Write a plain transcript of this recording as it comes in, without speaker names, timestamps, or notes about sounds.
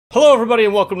Hello everybody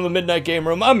and welcome to the Midnight Game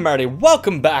Room. I'm Marty.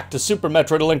 Welcome back to Super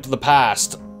Metroid: A Link to the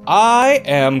Past. I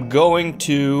am going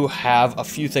to have a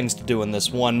few things to do in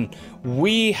this one.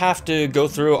 We have to go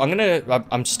through,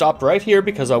 I'm stopped right here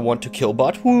because I want to kill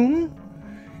Batwoon.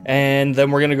 And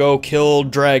then we're gonna go kill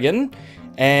Dragon.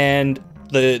 And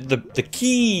the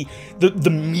key, the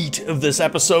meat of this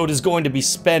episode is going to be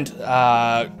spent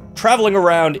traveling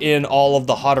around in all of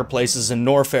the hotter places in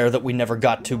Norfair that we never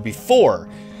got to before.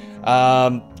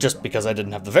 Just because I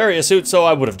didn't have the Varia suit, so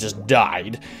I would have just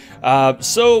died.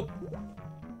 So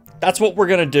that's what we're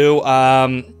gonna do.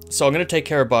 So I'm gonna take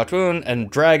care of Batwoon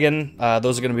and Dragon.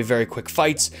 Those are gonna be very quick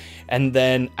fights. And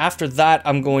then after that,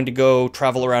 I'm going to go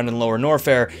travel around in Lower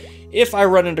Norfair. If I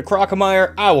run into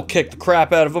Crocomire, I will kick the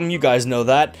crap out of him. You guys know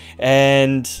that.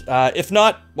 And if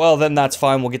not, well, then that's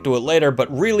fine. We'll get to it later.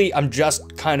 But really, I'm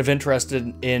just kind of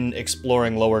interested in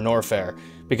exploring Lower Norfair,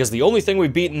 because the only thing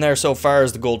we've beaten there so far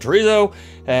is the Gold Chorizo,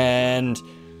 and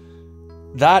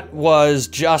that was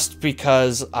just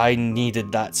because I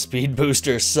needed that speed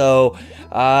booster. So,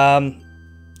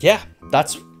 yeah,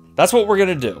 that's what we're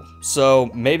gonna do. So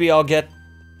maybe I'll get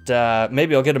a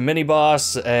mini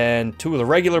boss and 2 of the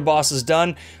regular bosses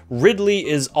done. Ridley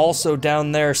is also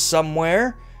down there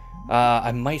somewhere.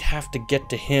 I might have to get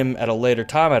to him at a later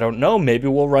time. I don't know. Maybe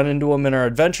we'll run into him in our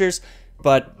adventures,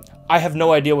 but I have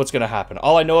no idea what's going to happen.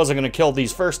 All I know is I'm going to kill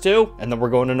these first 2, and then we're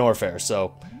going to Norfair.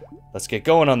 So, let's get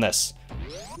going on this.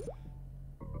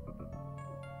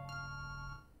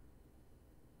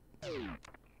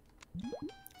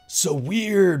 So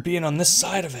weird being on this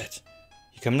side of it.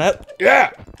 You coming out?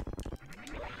 Yeah!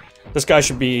 This guy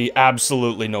should be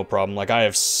absolutely no problem. Like, I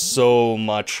have so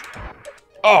much...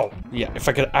 Oh, yeah, if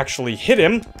I could actually hit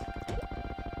him.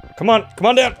 Come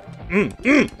on down.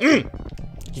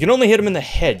 You can only hit him in the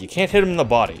head. You can't hit him in the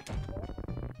body.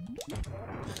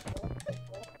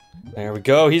 There we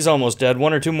go. He's almost dead.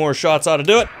 1 or 2 more shots ought to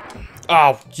do it.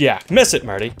 Oh, yeah. Miss it,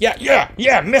 Marty.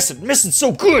 Yeah. Miss it. Miss it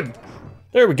so good.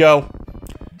 There we go.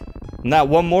 And that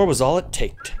 1 more was all it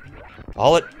taked.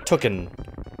 All it tooken.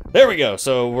 There we go.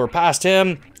 So we're past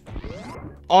him.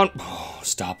 Oh,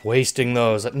 stop wasting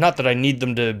those. Not that I need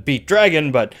them to beat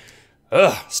Dragon, but...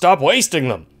 stop wasting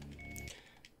them.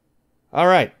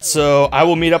 Alright, so I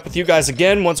will meet up with you guys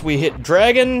again once we hit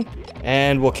Dragon,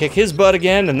 and we'll kick his butt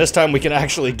again, and this time we can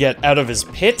actually get out of his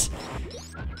pit.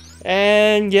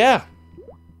 And yeah.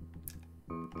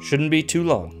 Shouldn't be too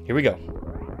long. Here we go.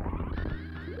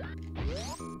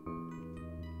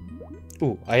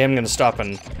 Ooh, I am gonna stop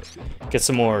and get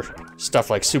some more stuff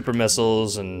like super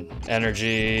missiles and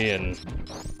energy and,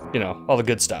 you know, all the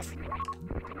good stuff.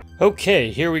 Okay,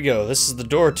 here we go. This is the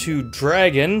door to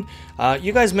Dragon.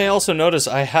 You guys may also notice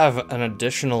I have an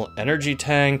additional energy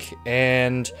tank,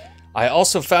 and I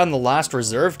also found the last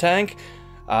reserve tank.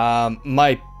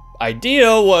 My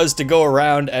idea was to go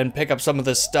around and pick up some of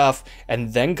this stuff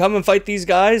and then come and fight these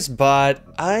guys, but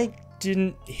I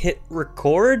didn't hit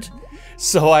record,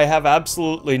 so I have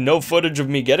absolutely no footage of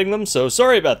me getting them, so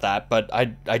sorry about that, but I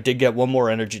did get 1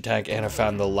 more energy tank, and I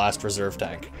found the last reserve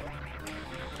tank.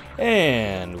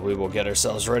 And we will get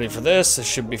ourselves ready for this. This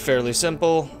should be fairly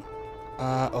simple.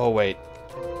 Oh wait.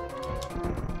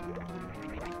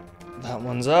 That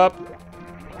one's up.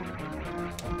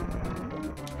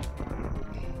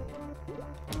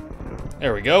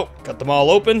 There we go. Got them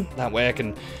all open. That way I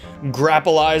can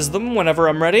grappleize them whenever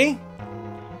I'm ready.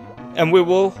 And we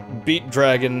will beat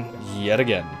Dragon yet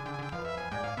again.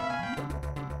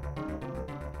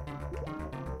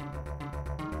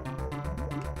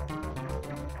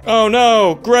 Oh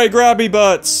no! Gray grabby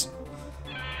butts!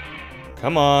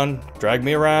 Come on, drag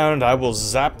me around, I will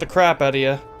zap the crap out of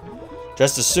you.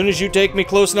 Just as soon as you take me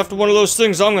close enough to one of those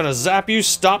things, I'm gonna zap you.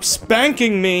 Stop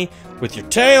spanking me with your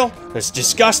tail. That's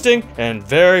disgusting and,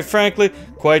 very frankly,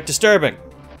 quite disturbing.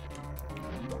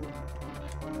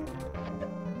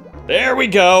 There we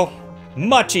go.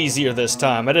 Much easier this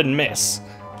time, I didn't miss.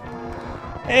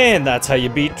 And that's how you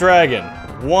beat Dragon.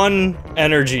 1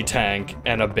 energy tank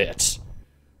and a bit.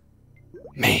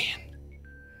 Man,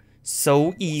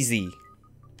 so easy.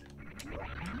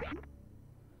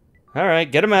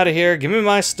 Alright, get him out of here. Give me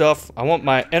my stuff. I want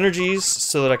my energies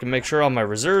so that I can make sure all my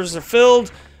reserves are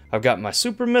filled. I've got my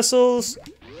super missiles.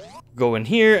 Go in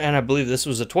here, and I believe this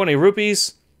was a 20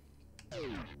 rupees.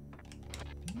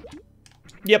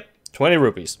 Yep, 20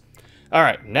 rupees.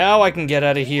 Alright, now I can get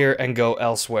out of here and go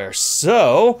elsewhere.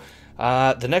 So,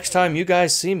 the next time you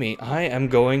guys see me, I am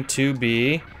going to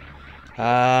be...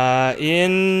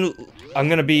 I'm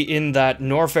gonna be in that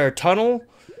Norfair tunnel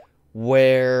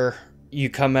where you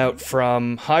come out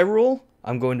from Hyrule.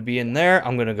 I'm going to be in there.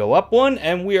 I'm going to go up one,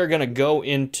 and we are going to go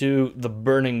into the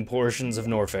burning portions of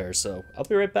Norfair. So I'll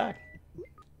be right back.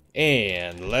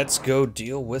 And let's go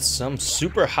deal with some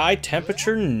super high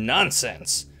temperature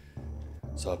nonsense.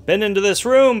 So I've been into this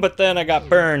room, but then I got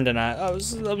burned, and I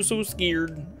was so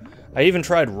scared. I even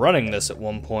tried running this at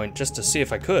one point just to see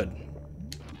if I could.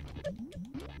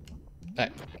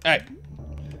 Hey.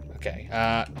 Okay,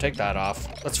 take that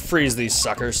off. Let's freeze these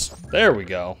suckers. There we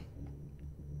go.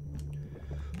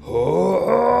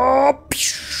 Oh,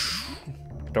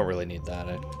 don't really need that.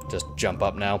 I just jump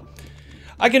up now.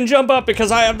 I can jump up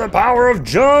because I have the power of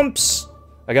jumps.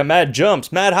 I got mad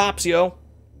jumps, mad hops, yo.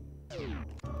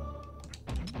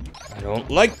 I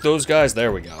don't like those guys.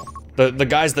 There we go. The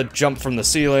guys that jump from the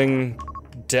ceiling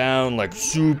down like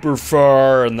super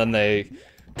far and then they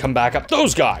come back up.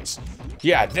 Those guys.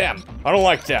 Yeah, them. I don't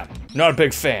like them. Not a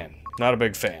big fan. Not a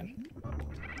big fan.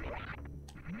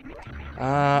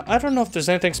 I don't know if there's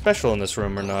anything special in this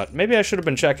room or not. Maybe I should have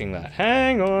been checking that.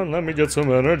 Hang on, let me get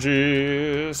some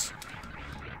energies.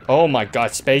 Oh my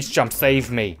god, space jump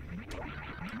saved me.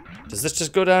 Does this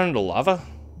just go down into lava?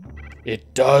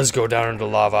 It does go down into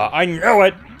lava. I know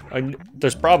it!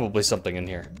 There's probably something in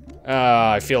here.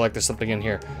 I feel like there's something in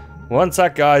here. One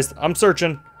sec, guys. I'm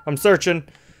searching. I'm searching.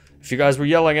 If you guys were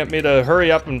yelling at me to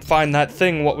hurry up and find that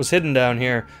thing, what was hidden down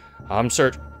here, I'm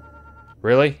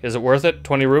Really? Is it worth it?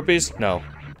 20 rupees? No,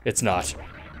 it's not.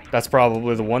 That's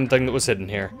probably the one thing that was hidden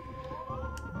here.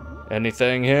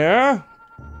 Anything here?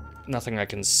 Nothing I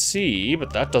can see,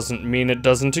 but that doesn't mean it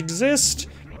doesn't exist.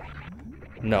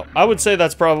 No, I would say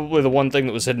that's probably the one thing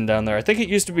that was hidden down there. I think it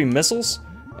used to be missiles,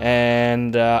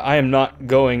 and I am not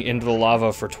going into the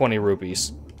lava for 20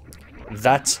 rupees.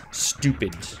 That's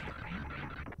stupid.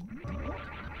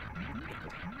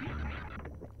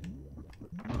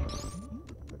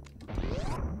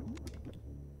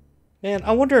 Man,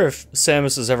 I wonder if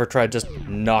Samus has ever tried just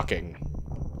knocking.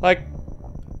 Like,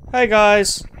 hey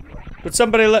guys, would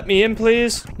somebody let me in,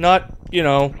 please? Not, you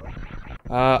know,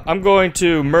 I'm going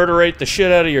to murderate the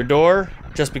shit out of your door,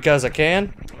 just because I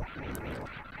can.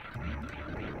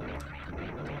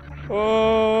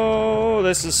 Oh,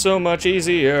 this is so much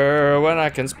easier when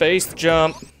I can space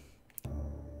jump.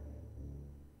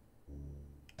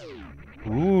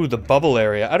 Ooh, the bubble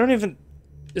area. I don't even...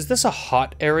 Is this a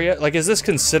hot area? Like, is this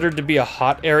considered to be a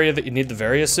hot area that you need the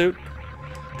Varia suit?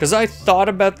 Because I thought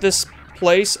about this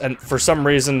place, and for some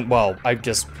reason, well, I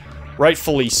just...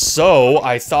 Rightfully so,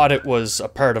 I thought it was a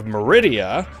part of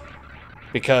Meridia.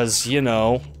 Because, you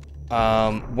know,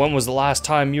 when was the last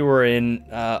time you were in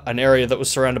an area that was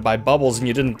surrounded by bubbles and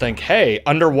you didn't think, hey,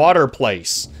 underwater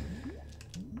place?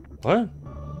 What?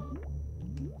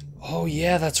 Oh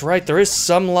yeah, that's right, there is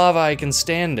some lava I can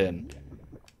stand in.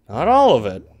 Not all of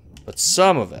it, but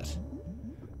some of it.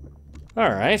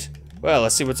 Alright, well,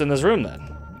 let's see what's in this room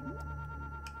then.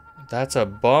 That's a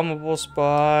bombable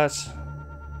spot.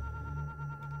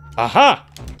 Aha!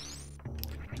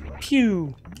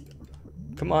 Pew!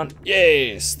 Come on,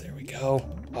 yes, there we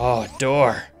go. Oh, a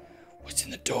door. What's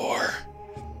in the door?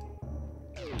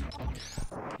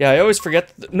 Yeah, I always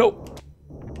forget nope.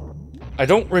 I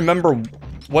don't remember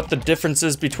what the difference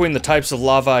is between the types of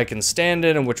lava I can stand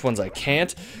in and which ones I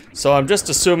can't. So I'm just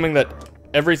assuming that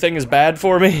everything is bad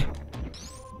for me.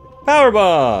 Power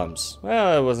bombs!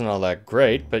 Well, it wasn't all that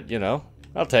great, but you know,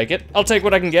 I'll take it. I'll take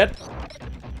what I can get.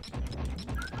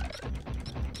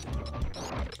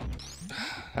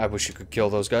 I wish you could kill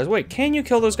those guys. Wait, can you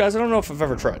kill those guys? I don't know if I've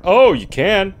ever tried. Oh, you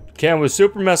can. You can with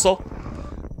super missile.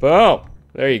 Boom.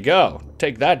 There you go.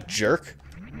 Take that, jerk.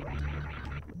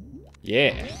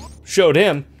 Yeah. Showed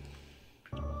him.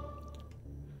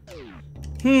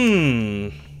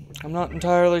 I'm not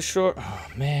entirely sure. Oh,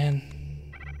 man.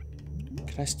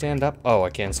 Can I stand up? Oh, I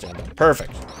can stand up.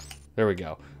 Perfect. There we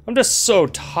go. I'm just so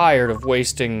tired of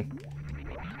wasting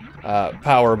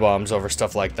power bombs over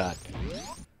stuff like that.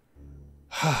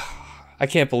 I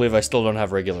can't believe I still don't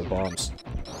have regular bombs.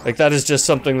 Like, that is just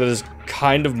something that is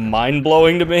kind of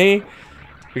mind-blowing to me.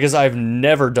 Because I've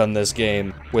never done this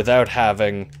game without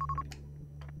having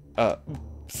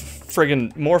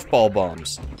friggin' morph ball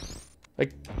bombs.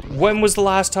 Like, when was the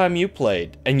last time you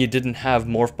played and you didn't have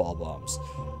morph ball bombs?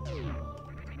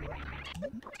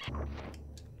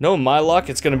 No, my luck,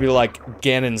 it's gonna be like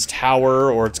Ganon's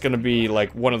Tower, or it's gonna be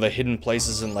like one of the hidden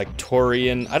places in like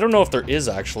Torian. I don't know if there is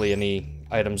actually any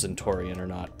items in Torian or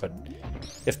not, but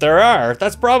if there are,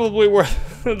 that's probably where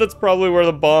that's probably where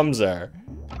the bombs are.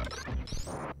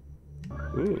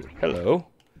 Ooh, hello.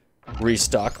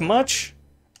 Restock much?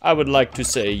 I would like to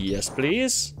say yes,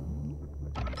 please.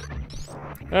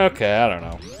 Okay, I don't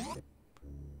know.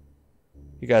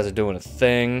 You guys are doing a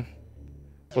thing.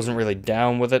 Wasn't really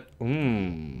down with it.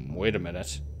 Wait a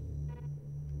minute.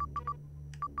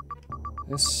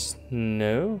 This,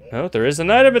 no, there is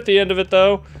an item at the end of it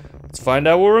though. Let's find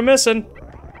out what we're missing.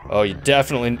 Oh, you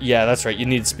definitely, yeah, that's right. You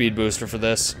need speed booster for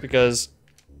this because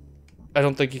I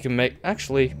don't think you can make,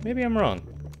 actually, maybe I'm wrong.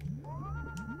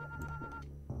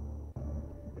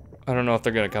 I don't know if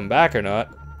they're gonna come back or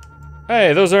not.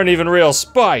 Hey, those aren't even real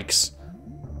spikes.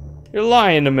 You're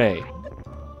lying to me.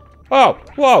 Oh,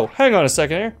 whoa, hang on a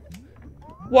second here.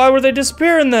 Why were they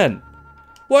disappearing then?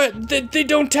 What? They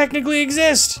don't technically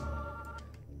exist.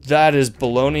 That is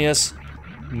Balonius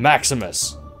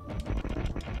Maximus.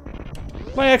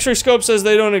 My X-ray scope says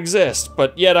they don't exist,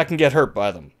 but yet I can get hurt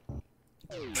by them.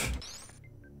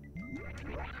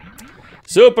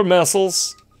 Super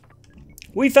missiles.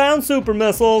 We found super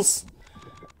missiles.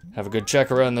 Have a good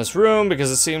check around this room because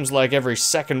it seems like every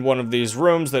second one of these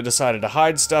rooms they decided to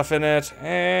hide stuff in it,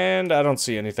 and I don't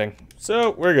see anything.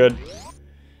 So, we're good.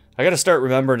 I gotta start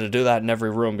remembering to do that in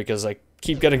every room because I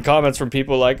keep getting comments from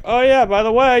people like, oh yeah, by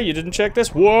the way, you didn't check this.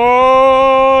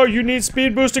 Whoa! You need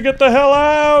speed boost to get the hell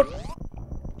out!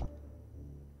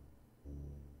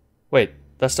 Wait,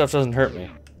 that stuff doesn't hurt me.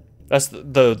 That's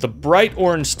the bright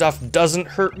orange stuff doesn't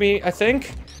hurt me, I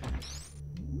think.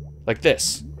 Like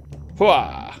this.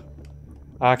 Whoa!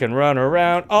 I can run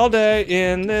around all day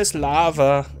in this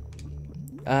lava.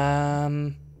 I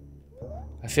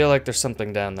feel like there's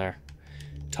something down there.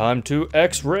 Time to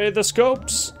X-ray the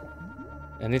scopes.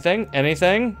 Anything?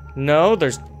 Anything? No,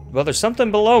 there's something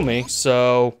below me,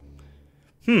 so...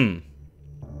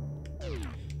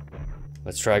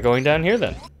 Let's try going down here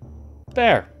then.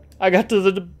 There. I got to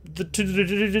the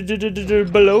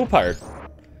below part.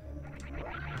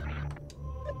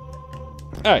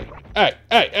 Hey.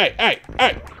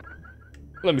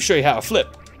 Let me show you how I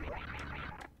flip.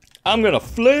 I'm gonna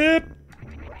flip.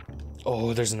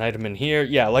 Oh, there's an item in here.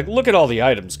 Yeah, like, look at all the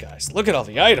items, guys. Look at all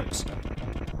the items.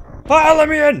 Ah, let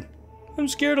me in! I'm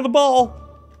scared of the ball.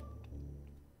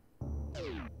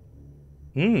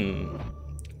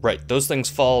 Right, those things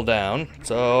fall down,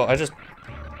 so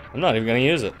I'm not even gonna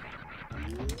use it.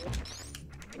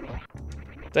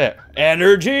 There.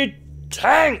 Energy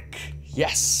tank!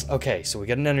 Yes, okay, so we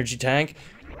got an energy tank.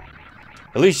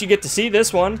 At least you get to see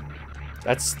this one.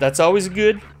 That's always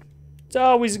good. It's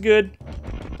always good.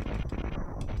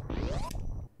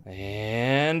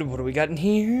 And what do we got in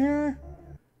here?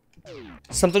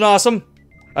 Something awesome.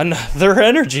 Another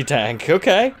energy tank,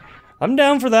 okay. I'm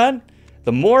down for that.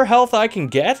 The more health I can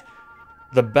get,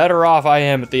 the better off I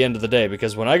am at the end of the day,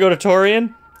 because when I go to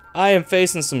Torian, I am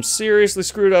facing some seriously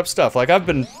screwed up stuff. Like, I've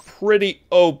been pretty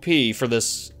OP for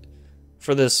this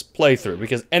playthrough,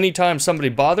 because anytime somebody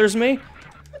bothers me,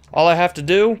 all I have to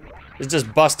do is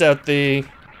just bust out the,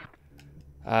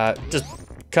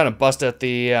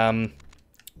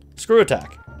 screw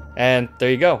attack. And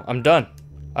there you go, I'm done.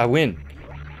 I win.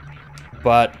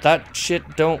 But that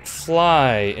shit don't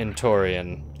fly in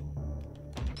Torian.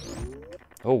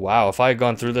 Oh wow, if I had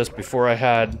gone through this before I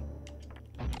had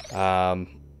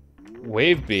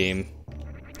Wave Beam,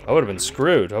 I would have been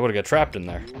screwed. I would have got trapped in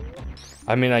there.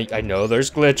 I mean, I know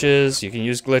there's glitches. You can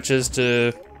use glitches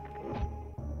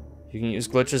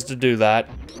to do that.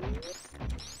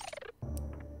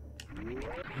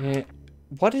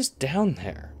 What is down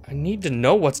there? I need to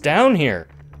know what's down here.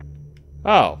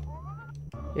 Oh.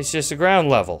 It's just a ground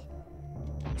level.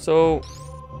 So...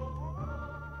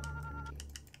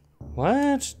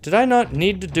 what? Did I not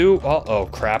need to do... oh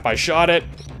crap, I shot it.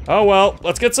 Oh well,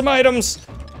 let's get some items.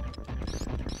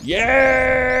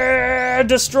 Yeah!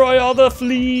 Destroy all the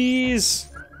fleas!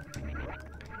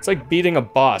 It's like beating a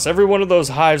boss. Every one of those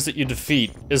hives that you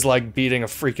defeat is like beating a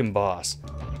freaking boss.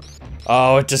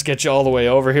 Oh, it just gets you all the way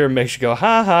over here and makes you go,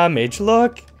 haha, made you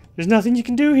look. There's nothing you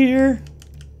can do here.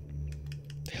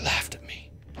 They laughed at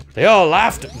me. They all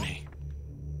laughed at me.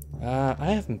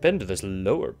 I haven't been to this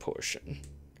lower portion.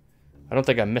 I don't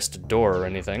think I missed a door or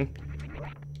anything.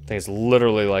 I think it's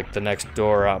literally like the next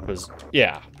door up is,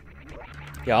 yeah.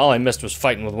 Yeah, all I missed was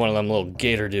fighting with one of them little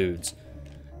gator dudes.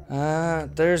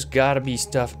 There's gotta be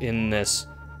stuff in this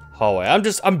hallway.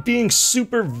 I'm being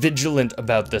super vigilant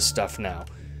about this stuff now.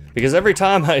 Because every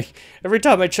time I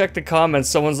check the comments,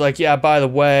 someone's like, yeah, by the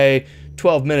way,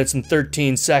 12 minutes and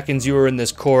 13 seconds you were in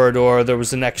this corridor, there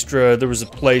was a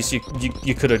place you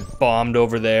could have bombed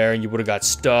over there and you would have got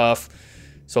stuff.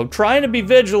 So I'm trying to be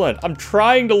vigilant. I'm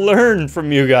trying to learn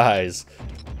from you guys.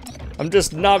 I'm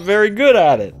just not very good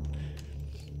at it.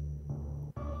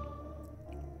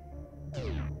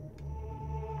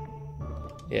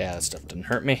 Yeah, that stuff didn't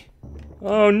hurt me.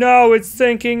 Oh no, it's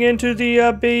sinking into the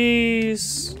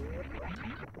abyss.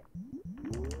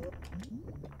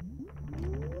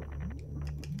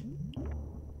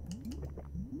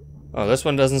 Oh, this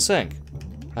one doesn't sink.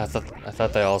 I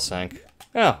thought they all sank.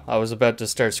 Oh, I was about to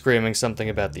start screaming something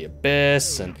about the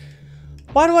abyss, and...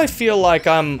 Why do I feel like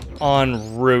I'm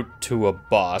en route to a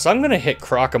boss? I'm gonna hit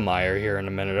Crocomire here in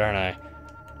a minute, aren't I?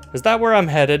 Is that where I'm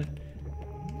headed?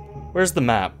 Where's the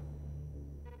map?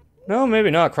 No,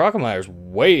 maybe not. Crocomire's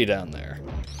way down there.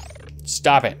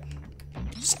 Stop it.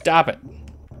 Stop it.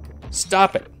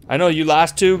 Stop it. I know you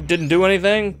last two didn't do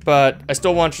anything, but I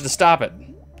still want you to stop it.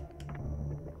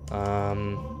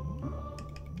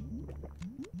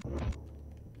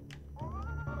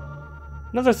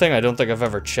 Another thing I don't think I've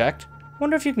ever checked.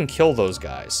 Wonder if you can kill those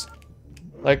guys.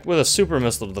 Like, with a super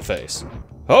missile to the face.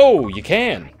 Oh, you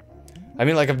can! I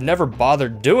mean, like, I've never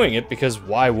bothered doing it because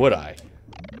why would I?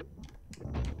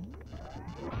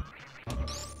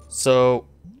 So,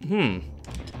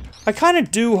 I kind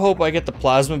of do hope I get the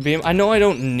plasma beam. I know I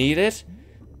don't need it,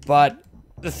 but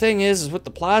the thing is with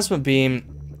the plasma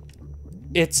beam,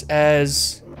 it's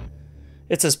as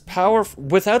powerful.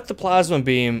 Without the plasma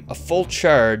beam, a full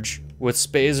charge with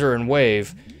Spazer and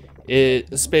Wave,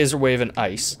 Spazer, Wave, and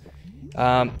Ice,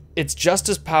 it's just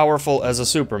as powerful as a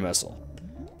super missile.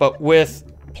 But with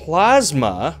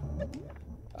plasma,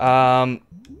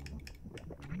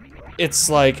 it's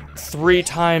like 3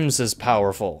 times as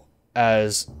powerful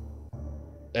as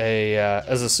a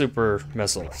super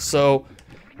missile. So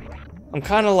I'm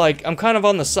kind of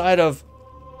on the side of,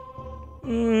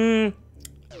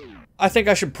 I think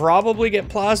I should probably get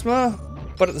plasma,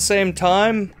 but at the same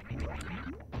time,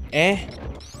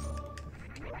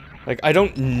 like, I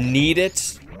don't need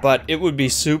it, but it would be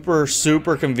super,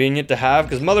 super convenient to have,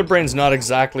 because Mother Brain's not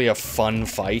exactly a fun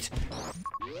fight.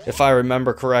 If I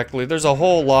remember correctly, there's a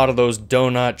whole lot of those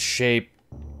donut-shaped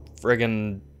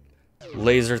friggin'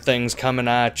 laser things coming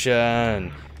at you,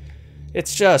 and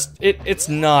it's just, it's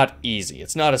not easy.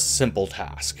 It's not a simple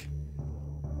task.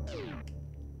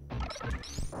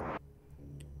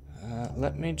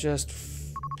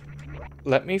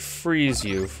 Let me freeze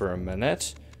you for a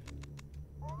minute.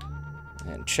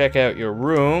 And check out your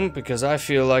room, because I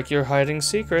feel like you're hiding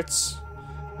secrets.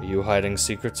 Are you hiding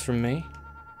secrets from me?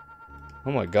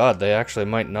 Oh my god, they actually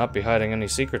might not be hiding any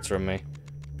secrets from me.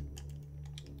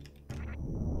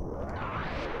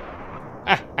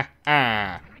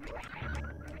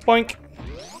 Boink!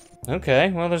 Okay,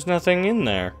 well there's nothing in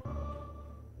there.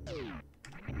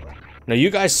 Now you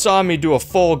guys saw me do a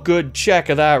full good check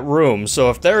of that room,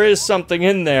 so if there is something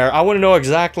in there, I want to know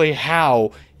exactly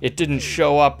how it didn't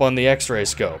show up on the X-ray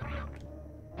scope.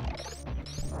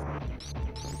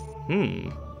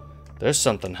 There's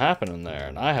something happening there,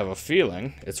 and I have a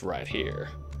feeling it's right here.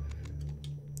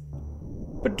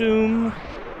 Ba-doom.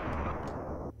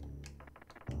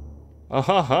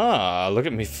 Ah-ha-ha, look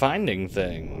at me finding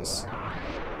things.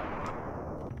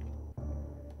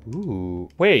 Ooh,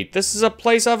 wait, this is a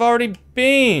place I've already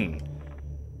been!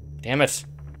 Damn it,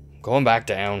 I'm going back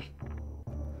down.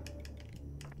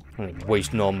 I'm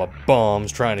wasting all my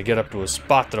bombs trying to get up to a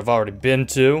spot that I've already been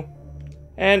to.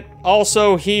 And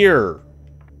also here.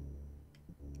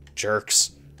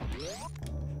 Jerks.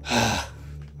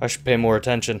 I should pay more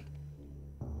attention.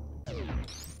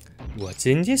 What's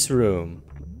in this room?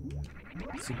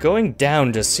 See, going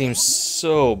down just seems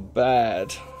so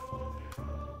bad.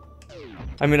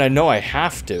 I mean, I know I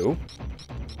have to.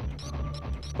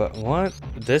 But what?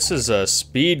 This is a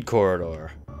speed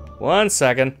corridor. 1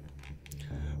 second.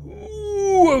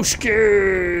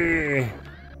 Whooshki!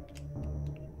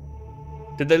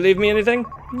 Did they leave me anything?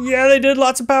 Yeah, they did.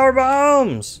 Lots of power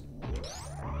bombs.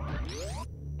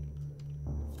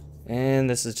 And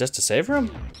this is just a save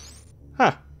room?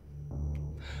 Huh.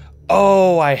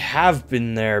 Oh, I have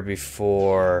been there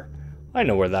before. I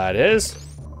know where that is.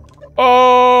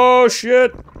 Oh,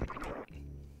 shit.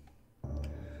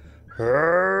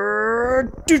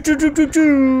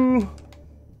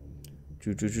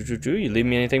 You leave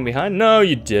me anything behind? No,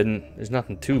 you didn't. There's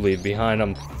nothing to leave behind.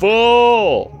 I'm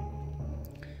full.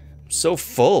 I'm so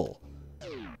full.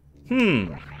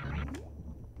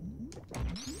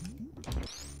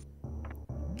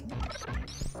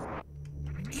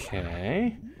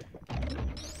 Okay.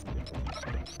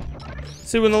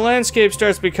 See, when the landscape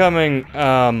starts becoming,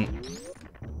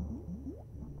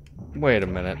 wait a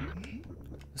minute.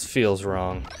 This feels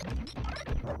wrong.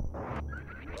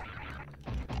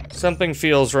 Something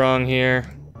feels wrong here.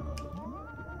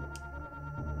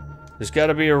 There's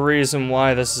gotta be a reason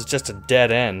why this is just a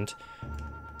dead end.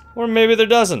 Or maybe there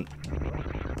doesn't.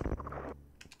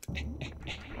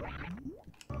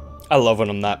 I love when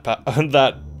I'm that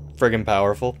friggin'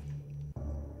 powerful.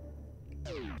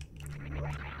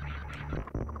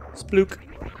 Splook.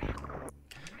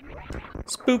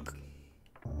 Spook.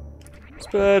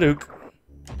 Spadook.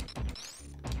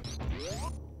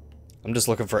 I'm just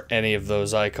looking for any of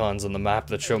those icons on the map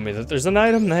that show me that there's an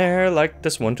item there, like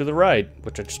this one to the right,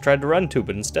 which I just tried to run to,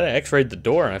 but instead I x-rayed the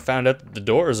door and I found out that the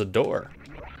door is a door.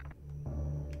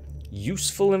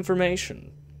 Useful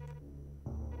information.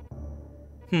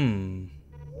 I'm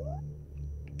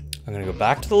gonna go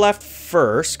back to the left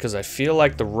first, because I feel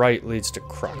like the right leads to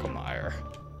Crocomire.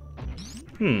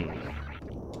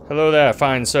 Hello there,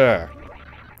 fine sir.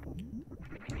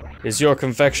 Is your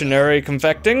confectionery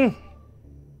confecting?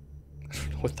 I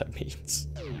don't know what that means.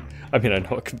 I mean, I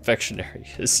know what confectionery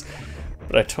is,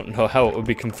 but I don't know how it would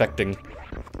be confecting.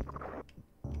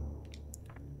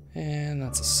 And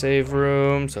that's a save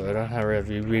room, so I don't have a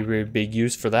really big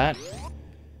use for that.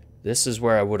 This is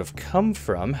where I would have come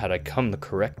from had I come the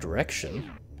correct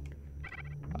direction.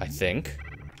 I think.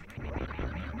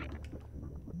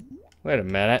 Wait a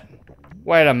minute.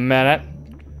 Wait a minute.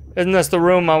 Isn't this the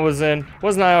room I was in?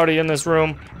 Wasn't I already in this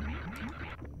room?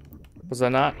 Was I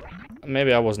not?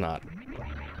 Maybe I was not.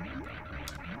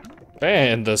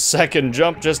 And the second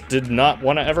jump just did not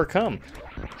want to ever come.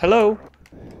 Hello?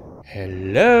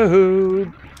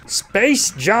 Hello?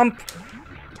 Space jump!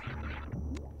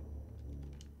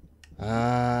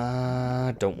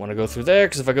 Don't want to go through there,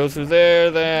 because if I go through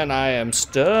there, then I am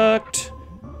stuck.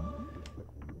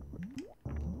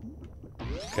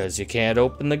 Because you can't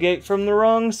open the gate from the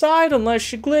wrong side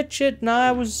unless you glitch it, and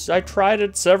I tried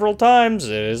it several times.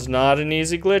 It is not an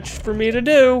easy glitch for me to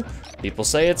do. People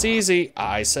say it's easy.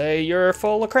 I say you're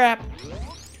full of crap.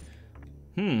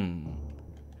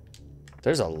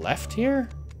 There's a left here?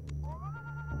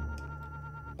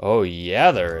 Oh,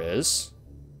 yeah, there is.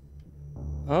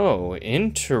 Oh,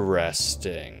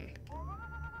 interesting.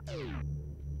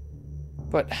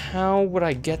 But how would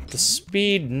I get the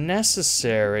speed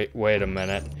necessary? Wait a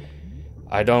minute.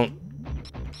 I don't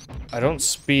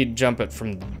speed jump it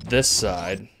from this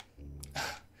side.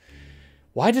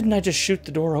 Why didn't I just shoot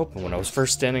the door open when I was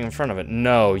first standing in front of it?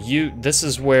 No, this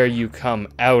is where you come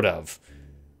out of.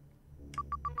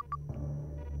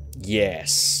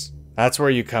 Yes, that's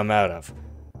where you come out of.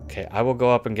 Okay, I will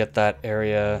go up and get that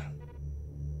area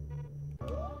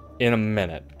in a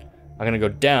minute. I'm gonna go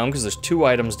down because there's 2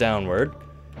 items downward.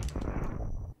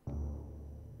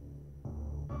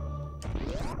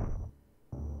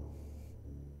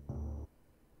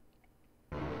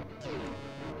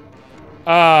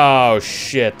 Oh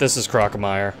shit, this is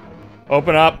Crocomire.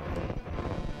 Open up.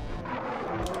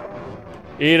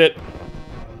 Eat it.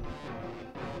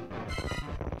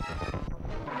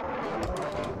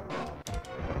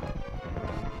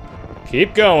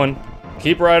 Keep going.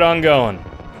 Keep right on going.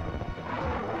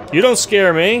 You don't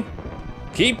scare me.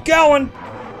 Keep going.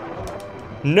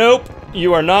 Nope.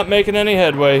 You are not making any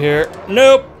headway here.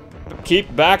 Nope.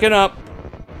 Keep backing up.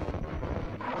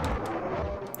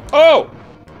 Oh!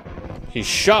 He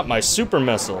shot my super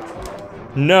missile.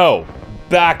 No.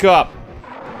 Back up.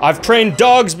 I've trained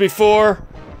dogs before,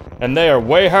 and they are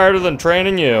way harder than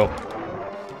training you.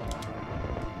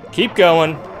 Keep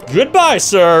going. Goodbye,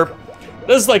 sir.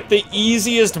 This is like the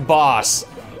easiest boss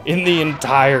in the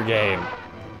entire game.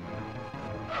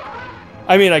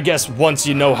 I mean, I guess once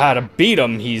you know how to beat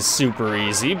him, he's super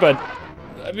easy, but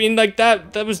I mean, like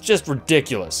that was just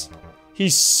ridiculous.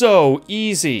 He's so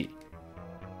easy.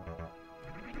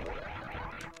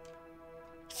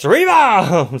 3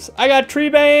 bombs! I got 3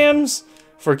 bombs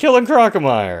for killing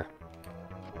Crocomire.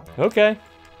 Okay.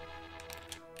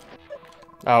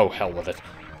 Oh, hell with it.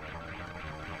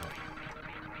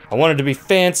 I wanted to be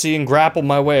fancy and grapple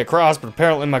my way across, but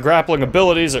apparently my grappling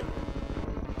abilities are...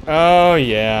 Oh,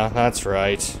 yeah, that's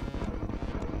right.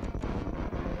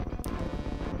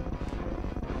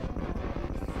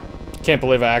 Can't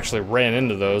believe I actually ran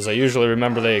into those. I usually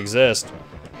remember they exist.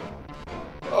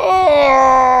 Oh,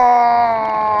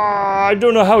 I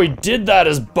don't know how he did that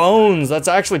as Bones. That's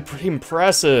actually pretty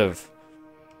impressive.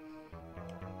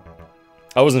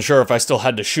 I wasn't sure if I still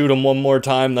had to shoot him one more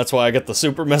time. That's why I get the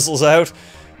super missiles out.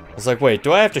 I was like, wait,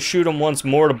 do I have to shoot him once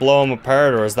more to blow him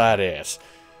apart, or is that it?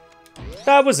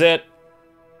 That was it.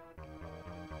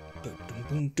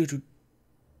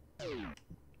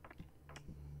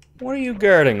 What are you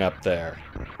guarding up there?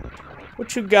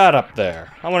 What you got up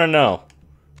there? I want to know.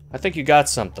 I think you got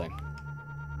something.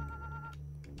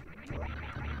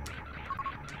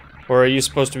 Or are you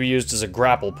supposed to be used as a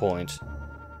grapple point?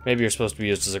 Maybe you're supposed to be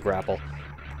used as a grapple.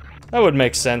 That would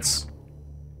make sense.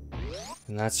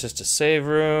 And that's just a save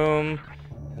room.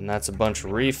 And that's a bunch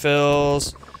of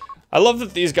refills. I love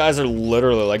that these guys are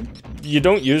literally like, you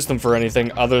don't use them for anything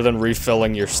other than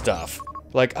refilling your stuff.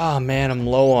 Like, oh man, I'm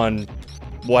low on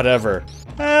whatever.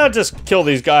 Just kill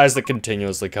these guys that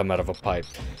continuously come out of a pipe.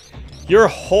 Your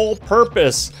whole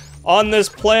purpose on this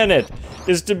planet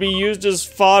is to be used as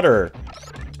fodder.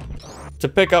 To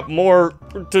pick up more,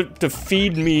 to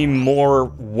feed me more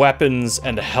weapons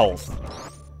and health.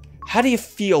 How do you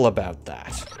feel about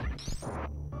that?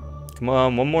 Come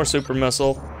on, one more super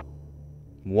missile.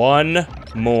 One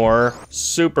more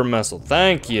super missile,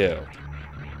 thank you.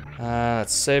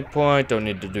 That's save point, don't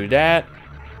need to do that.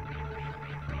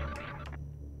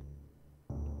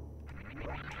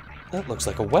 That looks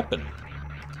like a weapon.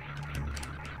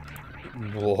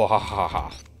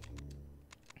 Wow.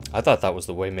 I thought that was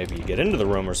the way maybe you get into the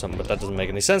room or something, but that doesn't make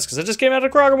any sense because I just came out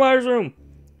of Crocodile's room.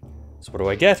 So what do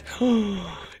I get?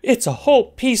 It's a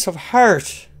whole piece of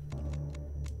heart.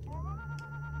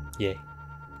 Yay.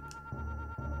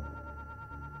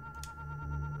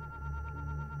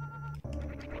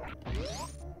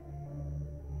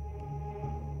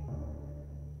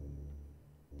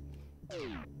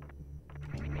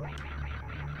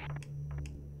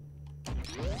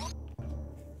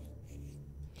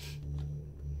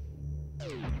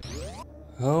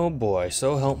 Oh boy,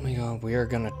 so help me God, we are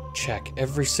gonna check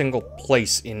every single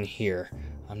place in here.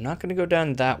 I'm not gonna go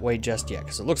down that way just yet,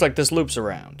 because it looks like this loops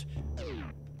around.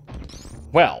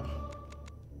 Well.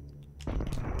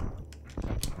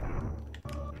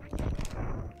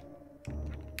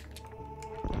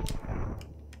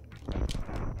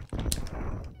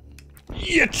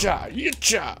 Yitcha,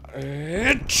 yitcha,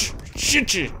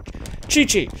 chichi,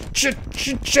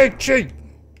 chichi, chi.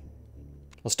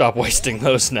 I'll stop wasting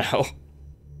those now.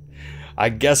 I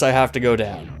guess I have to go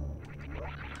down.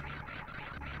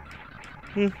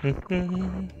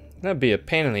 That'd be a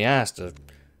pain in the ass to...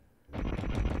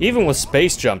 Even with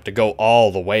space jump to go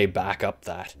all the way back up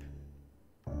that.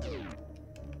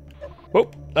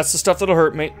 Whoop, that's the stuff that'll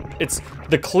hurt me. It's...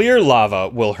 The clear lava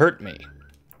will hurt me.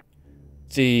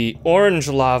 The orange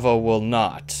lava will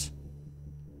not.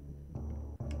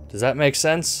 Does that make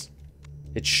sense?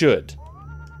 It should.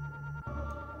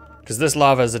 Because this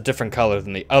lava is a different color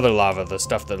than the other lava, the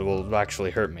stuff that will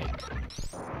actually hurt me.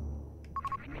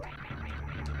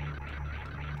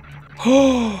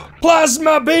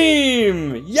 Plasma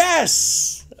beam!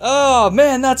 Yes! Oh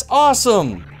man, that's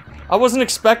awesome! I wasn't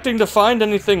expecting to find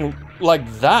anything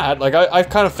like that. Like, I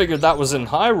kind of figured that was in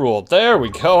Hyrule. There we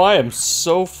go, I am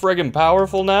so friggin'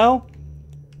 powerful now.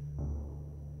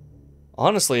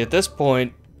 Honestly, at this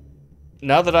point,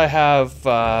 now that I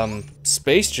have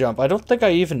space jump, I don't think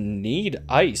I even need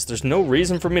ice. There's no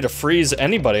reason for me to freeze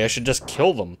anybody. I should just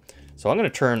kill them. So I'm gonna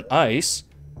turn ice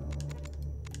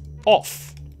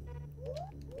off.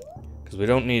 Because we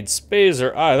don't need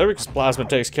Spazer either, because plasma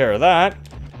takes care of that.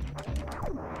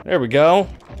 There we go.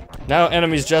 Now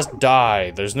enemies just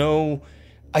die. There's no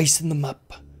icing them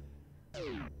up.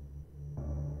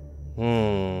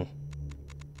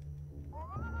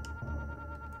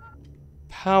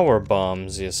 Power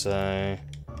bombs, you say?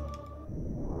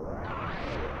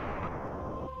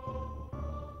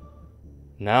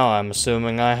 Now I'm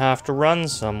assuming I have to run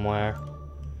somewhere.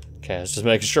 Okay, I was just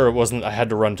making sure it wasn't I had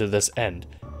to run to this end.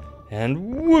 And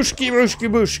whooshky whooshky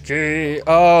whooshky.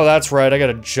 Oh, that's right, I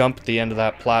gotta jump at the end of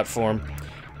that platform.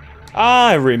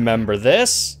 I remember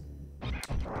this.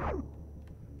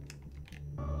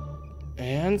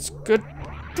 And good.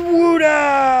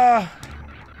 Wooda!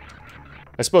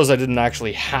 I suppose I didn't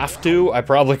actually have to. I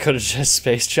probably could have just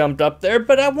space jumped up there,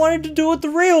 but I wanted to do it the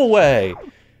real way.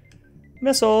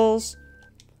 Missiles.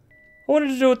 I wanted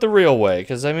to do it the real way,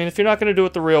 because, I mean, if you're not going to do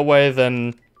it the real way,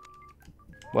 then...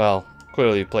 Well,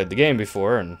 clearly you played the game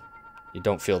before, and you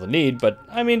don't feel the need, but,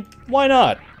 I mean, why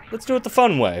not? Let's do it the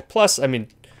fun way. Plus, I mean,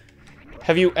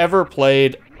 have you ever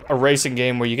played a racing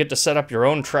game where you get to set up your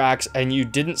own tracks, and you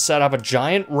didn't set up a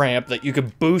giant ramp that you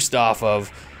could boost off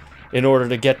of in order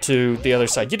to get to the other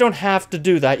side? You don't have to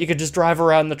do that, you could just drive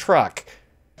around the truck.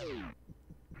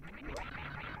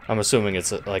 I'm assuming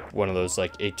it's like one of those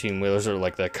like 18-wheelers or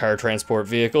like the car transport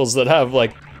vehicles that have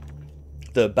like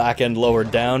the back end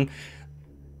lowered down.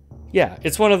 Yeah,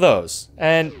 it's one of those.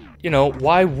 And, you know,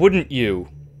 why wouldn't you?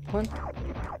 What?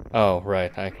 Oh,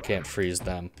 right, I can't freeze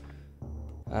them.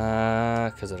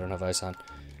 Because I don't have ice on.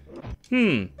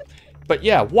 But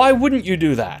yeah, why wouldn't you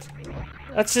do that?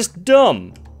 That's just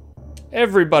dumb.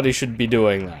 Everybody should be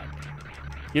doing that.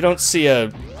 You don't see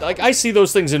a... Like, I see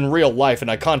those things in real life,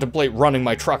 and I contemplate running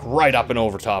my truck right up and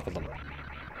over top of them.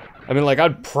 I mean, like,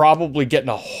 I'd probably get in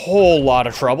a whole lot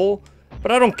of trouble, but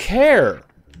I don't care.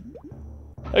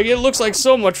 Like, it looks like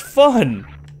so much fun.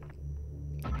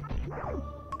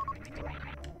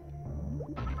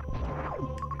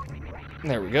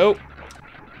 There we go.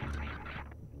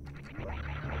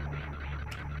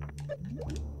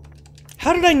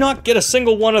 How did I not get a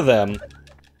single one of them?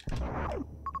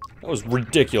 That was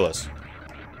ridiculous.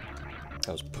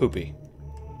 That was poopy.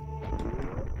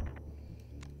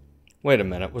 Wait a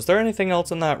minute, was there anything else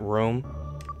in that room?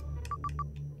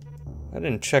 I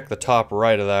didn't check the top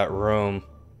right of that room.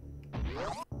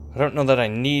 I don't know that I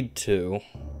need to.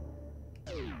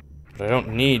 But I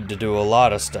don't need to do a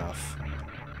lot of stuff.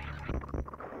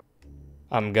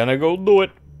 I'm gonna go do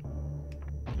it.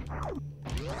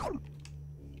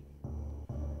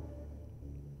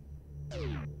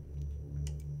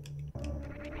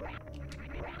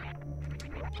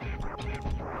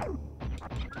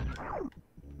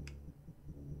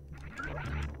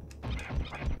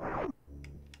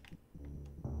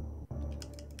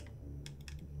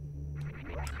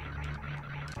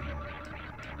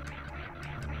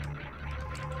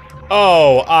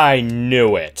 Oh, I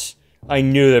knew it. I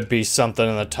knew there'd be something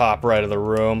in the top right of the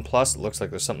room. Plus, it looks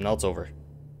like there's something else over.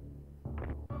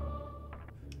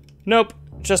 Nope,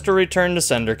 just a return to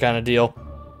sender kind of deal.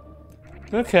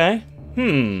 Okay,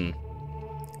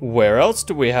 where else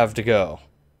do we have to go?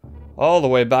 All the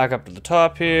way back up to the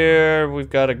top here. We've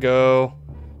got to go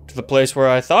to the place where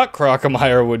I thought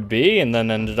Crocomire would be, and then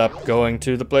ended up going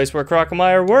to the place where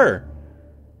Crocomire were.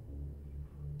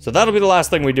 So that'll be the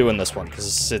last thing we do in this one,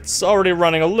 because it's already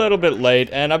running a little bit late,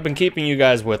 and I've been keeping you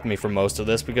guys with me for most of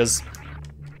this, because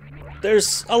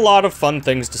there's a lot of fun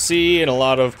things to see, and a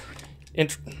lot of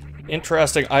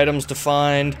interesting items to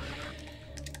find.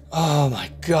 Oh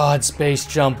my god, Space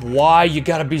Jump, why you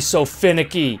gotta be so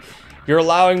finicky? You're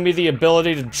allowing me the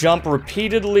ability to jump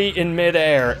repeatedly in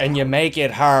midair, and you make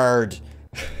it hard.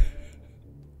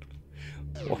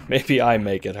 Or maybe I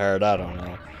make it hard, I don't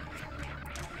know.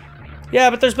 Yeah,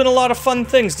 but there's been a lot of fun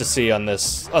things to see on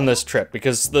this trip,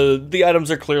 because the items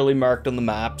are clearly marked on the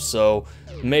map, so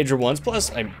major ones.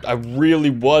 Plus, I really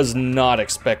was not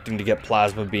expecting to get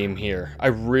Plasma Beam here. I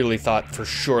really thought for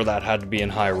sure that had to be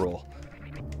in Hyrule.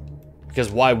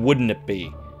 Because why wouldn't it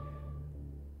be?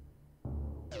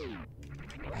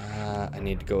 I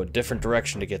need to go a different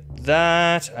direction to get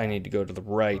that. I need to go to the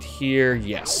right here.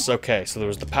 Yes, okay, so there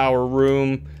was the power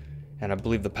room, and I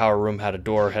believe the power room had a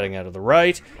door heading out of the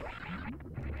right.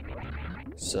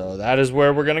 So that is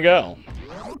where we're gonna go.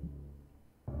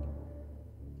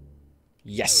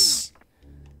 Yes!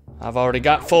 I've already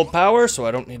got full power, so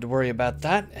I don't need to worry about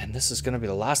that, and this is gonna be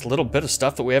the last little bit of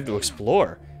stuff that we have to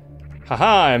explore.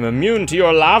 Haha, I'm immune to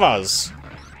your lavas!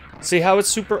 See how it's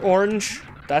super orange?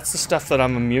 That's the stuff that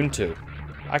I'm immune to.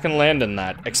 I can land in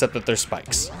that, except that there's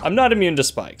spikes. I'm not immune to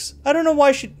spikes. I don't know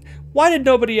why did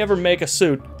nobody ever make a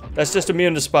suit that's just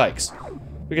immune to spikes?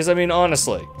 Because, I mean,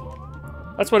 honestly,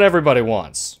 that's what everybody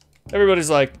wants. Everybody's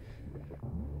like,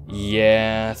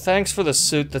 yeah, thanks for the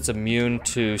suit that's immune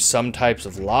to some types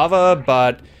of lava,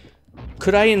 but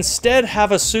could I instead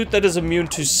have a suit that is immune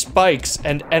to spikes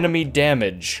and enemy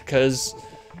damage? Because,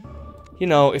 you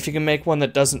know, if you can make one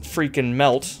that doesn't freaking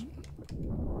melt.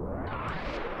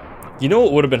 You know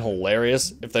what would have been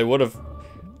hilarious? If they would have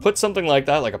put something like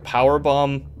that, like a power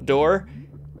bomb door,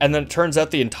 and then it turns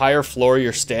out the entire floor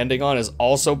you're standing on is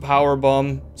also power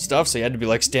bomb stuff, so you had to be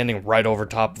like standing right over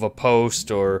top of a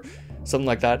post or something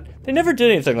like that. They never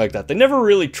did anything like that. They never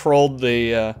really trolled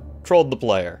the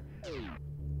player.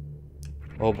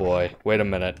 Oh boy, wait a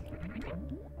minute.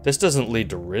 This doesn't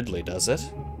lead to Ridley, does it?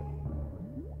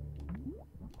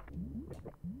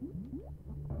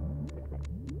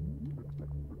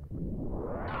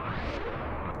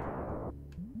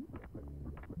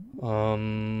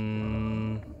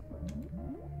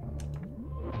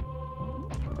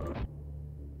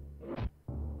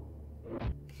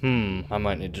 I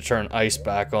might need to turn ice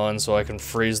back on so I can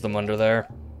freeze them under there.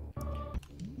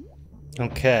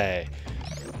 Okay.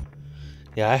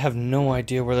 Yeah, I have no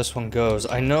idea where this one goes.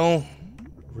 I know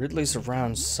Ridley's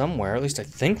around somewhere. At least I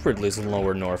think Ridley's in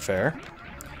Lower Norfair.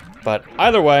 But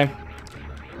either way,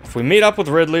 if we meet up with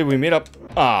Ridley, we meet up...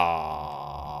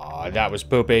 Ah, that was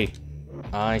poopy.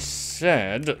 I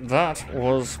said that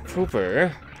was poopy.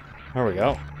 There we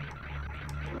go.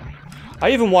 I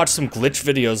even watched some glitch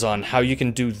videos on how you can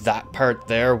do that part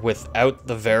there without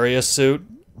the Varia suit,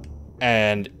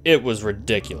 and it was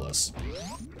ridiculous.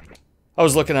 I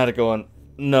was looking at it going,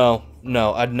 no,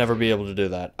 I'd never be able to do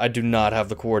that. I do not have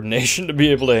the coordination to be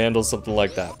able to handle something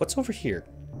like that. What's over here?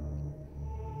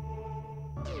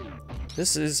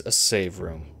 This is a save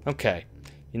room. Okay,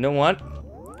 you know what?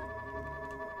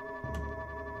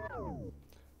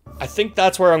 I think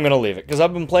that's where I'm gonna leave it, because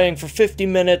I've been playing for 50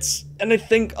 minutes, and I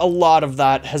think a lot of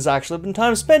that has actually been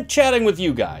time spent chatting with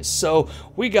you guys. So,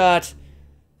 we got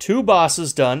 2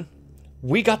 bosses done,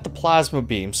 we got the Plasma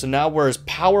Beam, so now we're as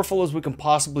powerful as we can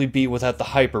possibly be without the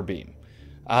Hyper Beam.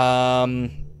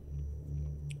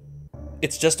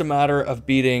 It's just a matter of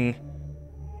beating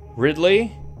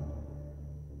Ridley,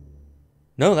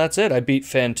 No, that's it. I beat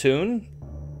Phantoon.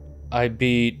 I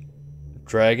beat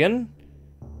Dragon.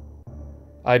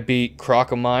 I beat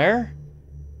Crocomire.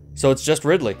 So it's just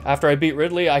Ridley. After I beat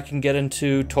Ridley, I can get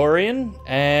into Torian,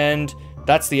 and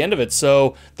that's the end of it.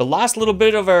 So the last little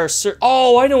bit of our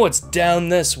oh, I know what's down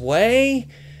this way.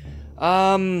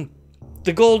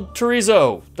 The gold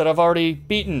chorizo that I've already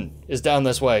beaten is down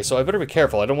this way, so I better be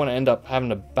careful. I don't want to end up having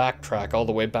to backtrack all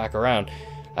the way back around.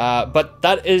 But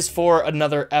that is for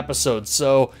another episode.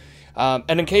 So,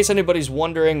 and in case anybody's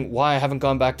wondering why I haven't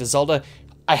gone back to Zelda,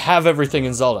 I have everything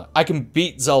in Zelda. I can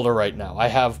beat Zelda right now. I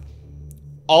have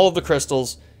all of the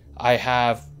crystals. I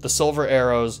have the silver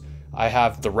arrows. I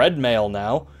have the red mail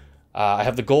now. I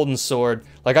have the golden sword.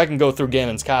 Like, I can go through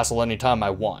Ganon's castle anytime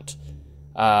I want.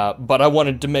 But I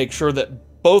wanted to make sure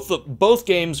that both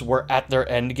games were at their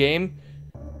end game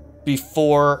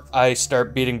before I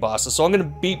start beating bosses. So I'm going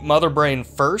to beat Mother Brain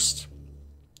first,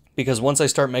 because once I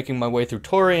start making my way through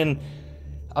Torian,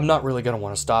 I'm not really going to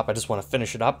want to stop. I just want to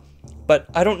finish it up. But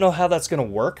I don't know how that's going to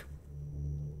work.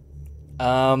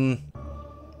 I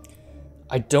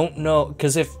don't know,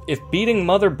 because if beating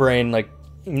Mother Brain, like,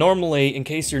 normally, in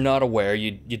case you're not aware,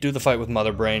 you do the fight with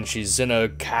Mother Brain. She's in a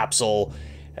capsule,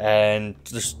 and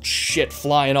there's shit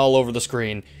flying all over the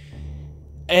screen.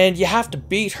 And you have to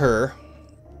beat her,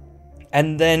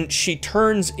 and then she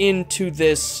turns into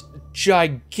this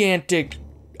gigantic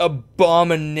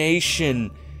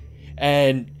abomination,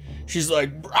 and she's like,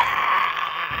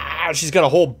 "Rah!" She's got a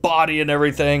whole body and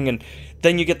everything, and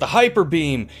then you get the hyper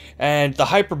beam, and the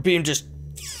hyper beam just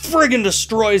friggin'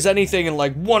 destroys anything in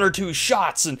like 1 or 2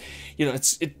 shots, and you know,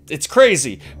 it's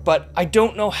crazy. But I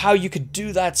don't know how you could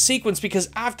do that sequence, because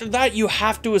after that you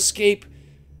have to escape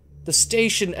the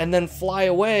station and then fly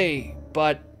away.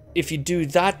 But if you do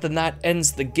that, then that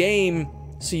ends the game,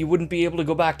 so you wouldn't be able to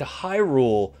go back to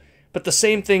Hyrule. But the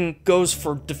same thing goes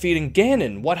for defeating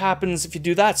Ganon. What happens if you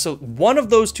do that? So one of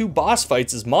those 2 boss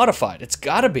fights is modified. It's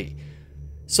gotta be.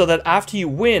 So that after you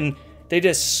win, they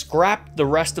just scrap the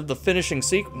rest of the finishing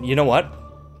sequence. You know what?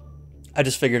 I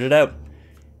just figured it out.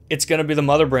 It's gonna be the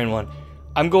Mother Brain one.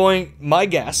 I'm going, my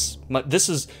guess, this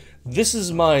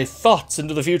is my thoughts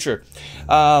into the future.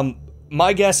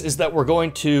 My guess is that we're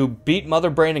going to beat Mother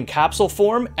Brain in capsule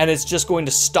form, and it's just going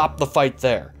to stop the fight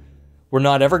there. We're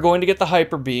not ever going to get the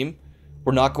Hyper Beam.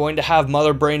 We're not going to have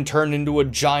Mother Brain turn into a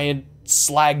giant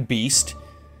slag beast.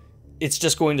 It's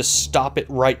just going to stop it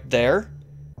right there,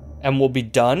 and we'll be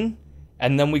done.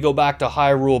 And then we go back to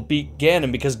Hyrule, beat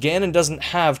Ganon, because Ganon doesn't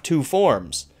have 2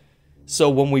 forms. So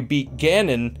when we beat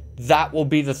Ganon, that will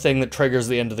be the thing that triggers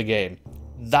the end of the game.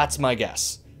 That's my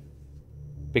guess.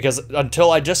 Because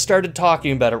until I just started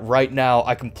talking about it right now,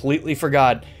 I completely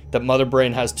forgot that Mother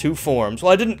Brain has 2 forms.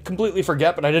 Well, I didn't completely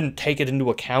forget, but I didn't take it into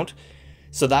account.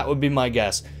 So that would be my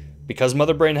guess. Because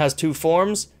Mother Brain has 2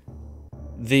 forms,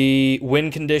 the win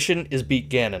condition is beat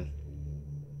Ganon.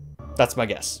 That's my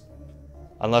guess.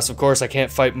 Unless, of course, I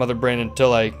can't fight Mother Brain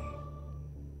until I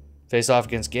face off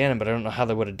against Ganon, but I don't know how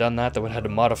they would have done that. They would have had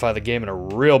to modify the game in a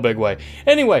real big way.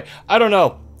 Anyway, I don't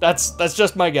know. That's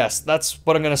just my guess. That's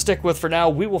what I'm going to stick with for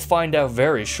now. We will find out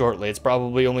very shortly. It's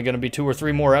probably only going to be 2 or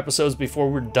 3 more episodes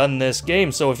before we're done this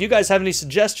game. So if you guys have any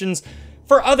suggestions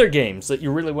for other games that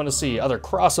you really want to see, other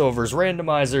crossovers,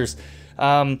 randomizers,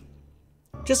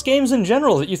 just games in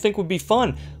general that you think would be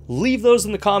fun, leave those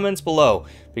in the comments below,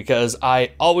 because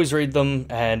I always read them,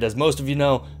 and as most of you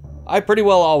know, I pretty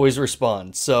well always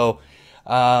respond. So,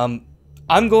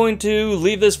 I'm going to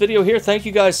leave this video here. Thank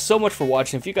you guys so much for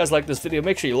watching. If you guys like this video,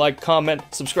 make sure you like, comment,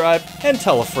 subscribe, and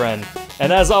tell a friend.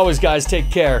 And as always, guys,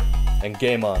 take care, and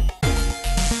game on.